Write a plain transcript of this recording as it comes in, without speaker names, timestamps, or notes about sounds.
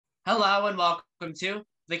Hello and welcome to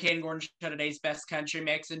the Kayden Show, today's best country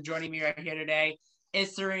mix. And joining me right here today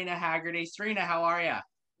is Sarina Haggarty. Sarina, how are you?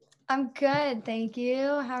 I'm good, thank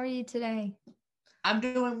you. How are you today? I'm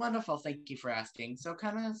doing wonderful. Thank you for asking. So,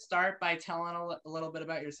 kind of start by telling a little bit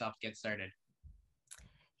about yourself to get started.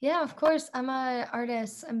 Yeah, of course. I'm a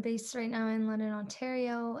artist. I'm based right now in London,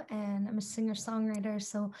 Ontario, and I'm a singer-songwriter.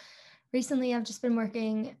 So recently, I've just been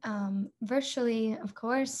working virtually, of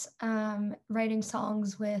course, writing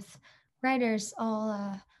songs with writers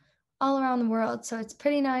all around the world. So it's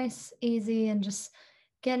pretty nice, easy, and just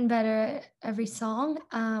getting better at every song.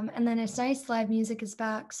 And then it's nice. Live music is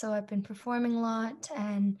back, so I've been performing a lot,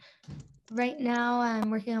 and right now I'm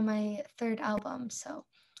working on my third album. So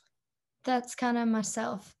that's kind of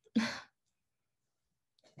myself.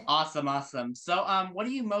 Awesome, awesome. So, what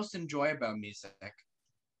do you most enjoy about music?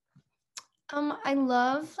 I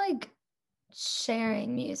love like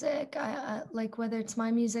sharing music. I like whether it's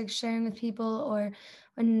my music, sharing with people, or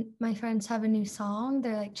when my friends have a new song,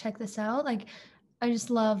 they're like, check this out. Like, I just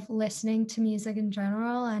love listening to music in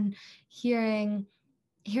general and hearing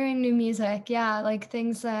new music. Yeah, like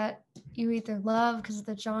things that you either love because of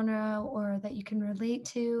the genre or that you can relate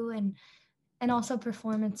to, and also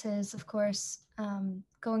performances, of course.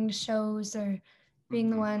 Going to shows or being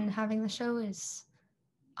the one having the show is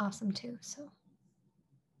awesome too. So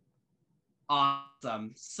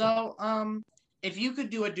Awesome. So, if you could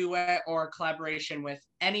do a duet or a collaboration with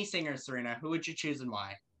any singer, Sarina, who would you choose and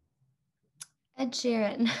why? Ed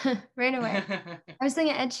Sheeran, right away. I was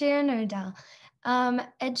thinking Ed Sheeran or Adele.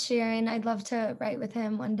 Ed Sheeran, I'd love to write with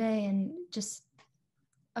him one day, and just,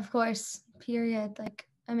 of course, period, like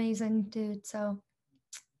amazing dude. So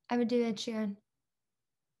I would do Ed Sheeran.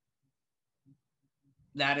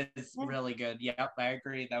 That is Yeah. really good. Yep, I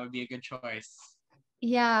agree. That would be a good choice.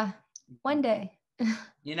 Yeah, one day.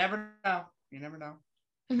 You never know. You never know.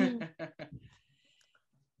 Mhm.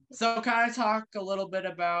 So, kind of talk a little bit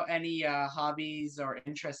about any hobbies or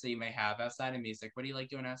interests that you may have outside of music. What do you like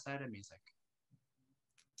doing outside of music?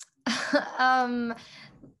 um,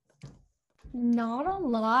 Not a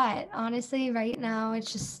lot, honestly. Right now,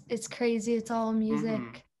 it's crazy. It's all Mm-hmm.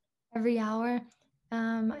 music every hour.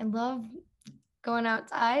 I love going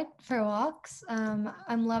outside for walks.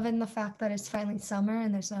 I'm loving the fact that it's finally summer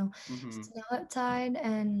and there's no Mm-hmm. snow outside,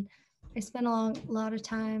 and I spend lot of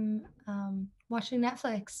time watching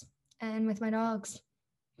Netflix and with my dogs.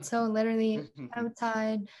 So literally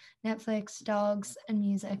outside, Netflix, dogs, and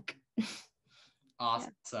music. Yeah,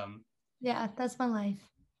 Awesome. yeah, that's my life.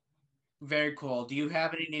 Very cool. Do you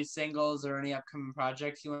have any new singles or any upcoming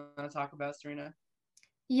projects you want to talk about, Serena?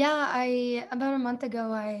 Yeah, I about a month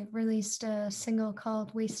ago I released a single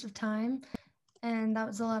called "Waste of Time," and that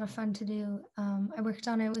was a lot of fun to do. I worked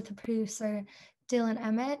on it with a producer, Dylan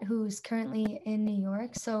Emmett, who's currently in New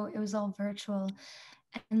York, so it was all virtual.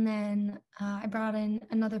 And then I brought in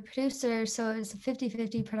another producer, so it was a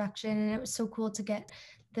 50-50 production, and it was so cool to get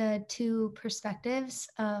the two perspectives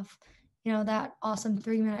of, that awesome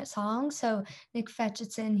 3-minute song. So Nick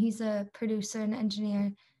Fetchitson, he's a producer and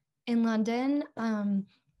engineer in London.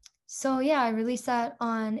 So yeah, I released that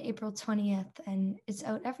on April 20th, and it's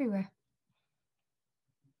out everywhere.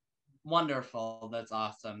 Wonderful. That's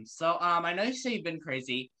awesome. So, I know you say you've been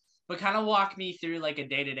crazy, but kind of walk me through like a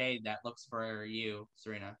day to day that looks for you,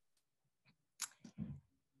 Serena.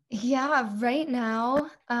 Yeah, right now,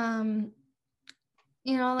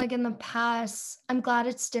 like in the past, I'm glad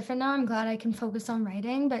it's different now. I'm glad I can focus on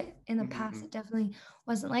writing, but in the past, Mm-hmm. it definitely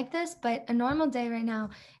wasn't like this. But a normal day right now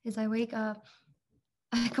is I wake up,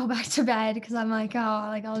 I go back to bed because I'm like, oh,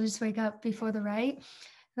 like I'll just wake up before the write.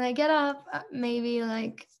 And I get up maybe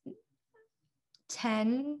like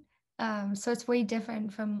 10. So it's way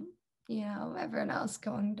different from, everyone else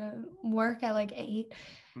going to work at like 8.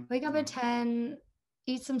 Wake up Mm-hmm. at 10,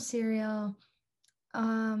 eat some cereal.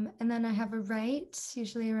 And then I have a write,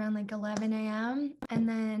 usually around like 11 a.m. And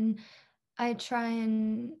then I try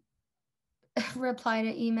and reply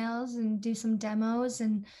to emails and do some demos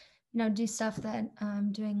and, do stuff that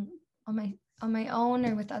I'm doing on my own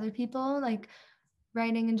or with other people, like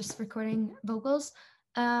writing and just recording vocals.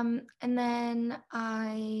 And then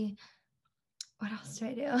what else do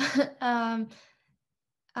I do?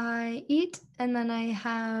 I eat, and then I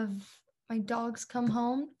have my dogs come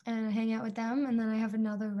home and I hang out with them, and then I have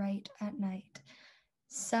another write at night.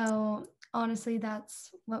 So honestly,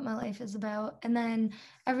 that's what my life is about. And then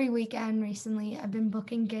every weekend recently, I've been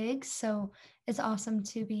booking gigs, so it's awesome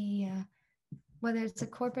to be, whether it's a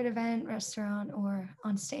corporate event, restaurant, or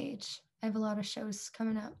on stage. I have a lot of shows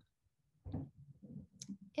coming up.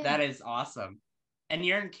 Yeah. That is awesome. And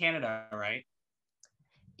you're in Canada, right?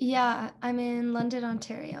 Yeah, I'm in London,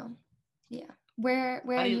 Ontario. Yeah. Where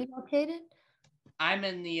How are do you? you located? I'm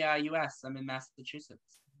in the U.S. I'm in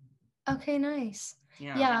Massachusetts. Okay, nice.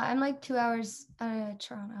 Yeah. Yeah, I'm like 2 hours out of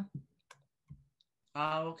Toronto.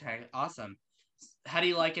 Oh, okay. Awesome. How do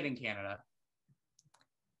you like it in Canada?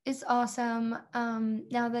 It's awesome.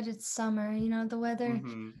 Now that it's summer, the weather,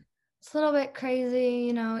 Mm-hmm. it's a little bit crazy,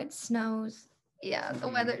 it snows. Yeah, the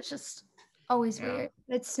Mm-hmm. weather's just always Yeah. weird.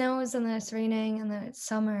 It snows and then it's raining and then it's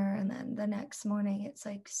summer and then the next morning it's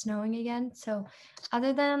like snowing again. So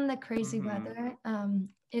other than the crazy Mm-hmm. weather,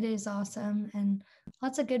 it is awesome and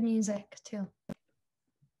lots of good music too.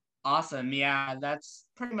 Awesome. Yeah, that's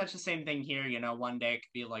pretty much the same thing here. One day it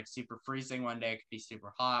could be like super freezing, one day it could be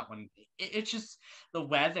super hot. It's just the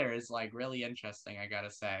weather is like really interesting, I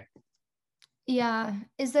gotta say. Yeah.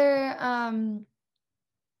 Is there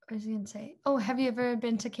what was I gonna say? Oh, have you ever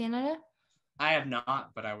been to Canada? I have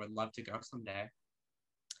not, but I would love to go someday.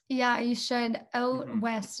 Yeah, you should. Out Mm-hmm.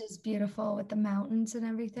 west is beautiful with the mountains and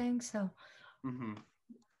everything. So, Mm-hmm.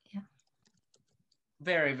 yeah.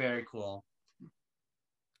 Very, very cool.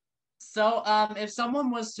 So, if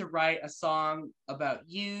someone was to write a song about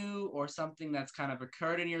you or something that's kind of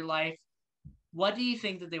occurred in your life, what do you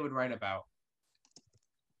think that they would write about?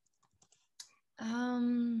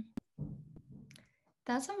 Um,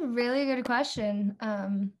 that's a really good question.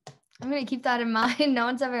 I'm gonna keep that in mind. No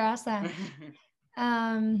one's ever asked that.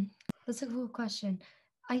 That's a cool question.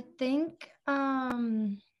 I think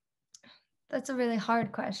that's a really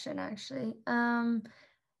hard question, actually.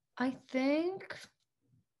 I think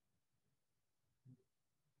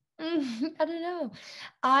I don't know.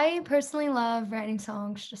 I personally love writing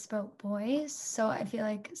songs just about boys. So I feel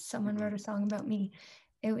like someone Mm-hmm. wrote a song about me,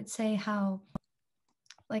 it would say how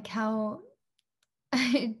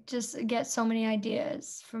I just get so many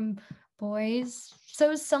ideas from boys.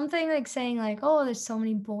 So something like saying like, oh, there's so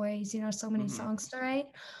many boys, so many Mm-hmm. songs to write.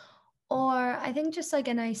 Or I think just like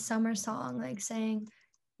a nice summer song, like saying,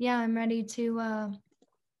 yeah, I'm ready to I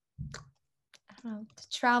don't know, to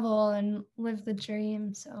travel and live the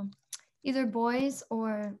dream. So either boys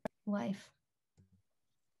or life.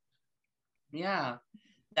 Yeah,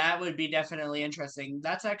 that would be definitely interesting.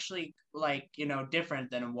 That's actually like, different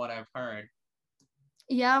than what I've heard.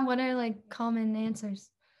 Yeah, what are like common answers?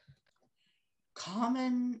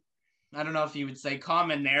 Common, I don't know if you would say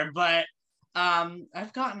common there, but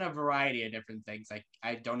I've gotten a variety of different things. Like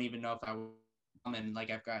I don't even know if I would common. Like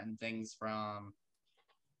I've gotten things from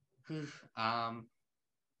um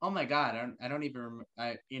oh my god, I don't even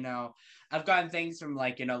I've gotten things from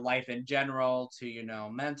like life in general to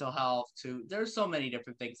mental health to there's so many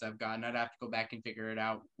different things I've gotten. I'd have to go back and figure it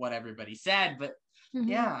out what everybody said, but Mm-hmm.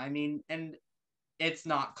 yeah, I mean, and it's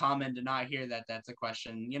not common to not hear that that's a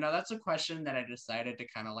question. That's a question that I decided to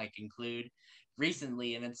kind of like include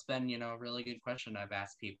recently, and it's been a really good question I've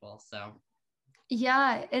asked people. So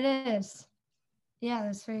Yeah, it is. Yeah,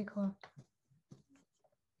 that's very cool.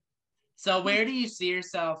 so where do you see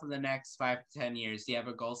yourself in the next 5 to 10 years? Do you have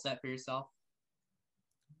a goal set for yourself?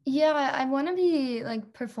 Yeah, I want to be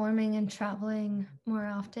like performing and traveling more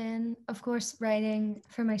often. Of course, writing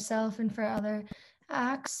for myself and for other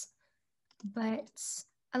acts, but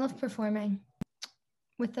I love performing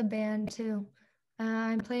with the band too.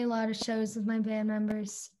 I play a lot of shows with my band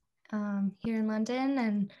members here in London,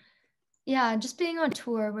 and yeah, just being on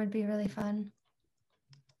tour would be really fun.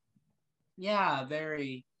 Yeah,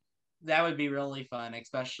 very. That would be really fun,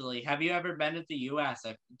 especially. Have you ever been to the US?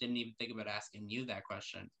 I didn't even think about asking you that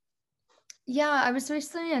question. Yeah, I was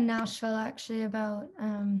recently in Nashville actually about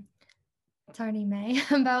it's already May,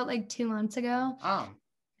 about like 2 months ago. Oh.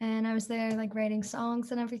 And I was there like writing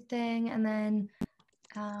songs and everything. And then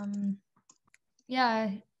yeah,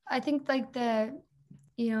 I think like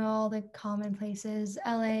all the common places,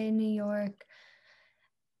 LA, New York,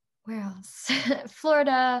 where else?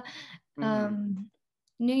 Florida, Mm-hmm. um,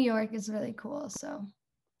 New York is really cool. So,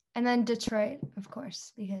 and then Detroit, of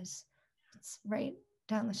course, because it's right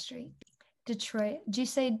down the street. Detroit. Do you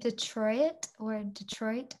say Detroit or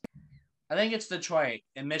Detroit? I think it's Detroit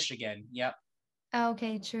in Michigan. Yep. Oh,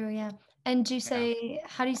 okay, true, yeah. And Yeah.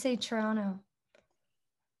 how do you say Toronto?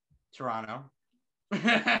 Toronto.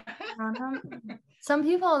 Toronto? Some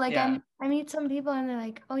people, like Yeah. I meet some people and they're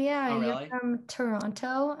like, oh yeah, Oh, you're really? from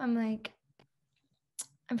Toronto. I'm like,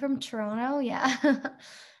 I'm from Toronto, yeah.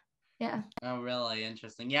 Yeah. Oh, really?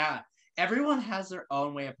 Interesting. Yeah. Everyone has their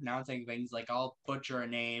own way of pronouncing things. Like, I'll butcher a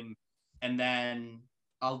name and then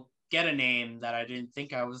I'll get a name that I didn't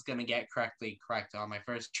think I was going to get correct on my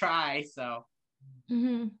first try. So,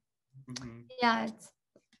 Hmm. mm-hmm. Yeah, it's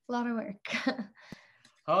a lot of work.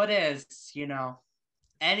 Oh, it is.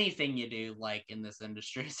 anything you do, like, in this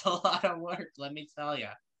industry is a lot of work, let me tell you.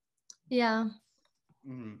 Yeah.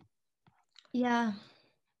 Mm-hmm. Yeah.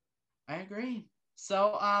 I agree.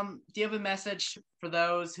 So, do you have a message for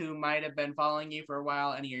those who might have been following you for a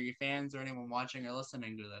while, any of your fans or anyone watching or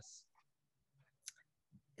listening to this?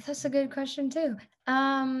 That's a good question too.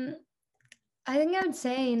 I think I would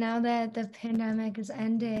say now that the pandemic is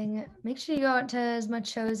ending, make sure you go out to as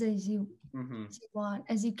much shows Mm-hmm. as you want,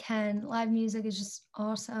 as you can. Live music is just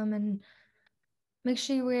awesome, and make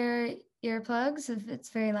sure you wear earplugs if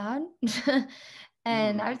it's very loud.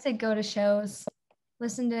 And Mm-hmm. I would say go to shows,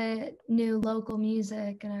 listen to new local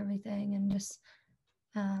music and everything, and just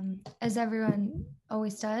as everyone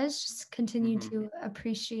always does, just continue Mm-hmm. to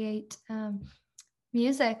appreciate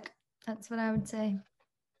music. That's what I would say.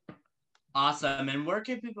 Awesome. And where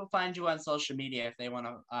can people find you on social media if they want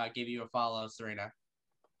to give you a follow, Sarina?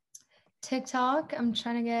 TikTok, I'm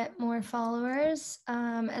trying to get more followers,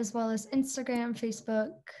 as well as Instagram,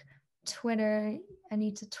 Facebook, Twitter. I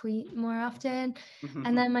need to tweet more often.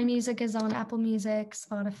 And then my music is on Apple Music,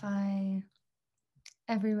 Spotify,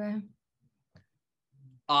 everywhere.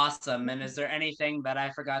 Awesome. And is there anything that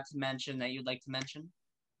I forgot to mention that you'd like to mention?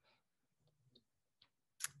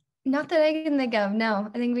 Not that I can think of. No,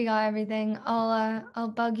 I think we got everything.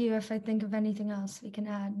 I'll bug you if I think of anything else we can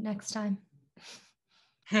add next time.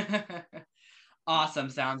 Awesome.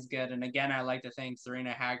 Sounds good. And again, I'd like to thank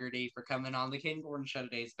Sarina Haggarty for coming on the Kayden Gordon Show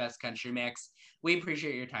today's Best Country Mix. We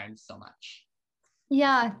appreciate your time so much.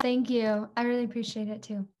 Yeah, thank you. I really appreciate it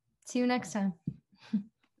too. See you next time.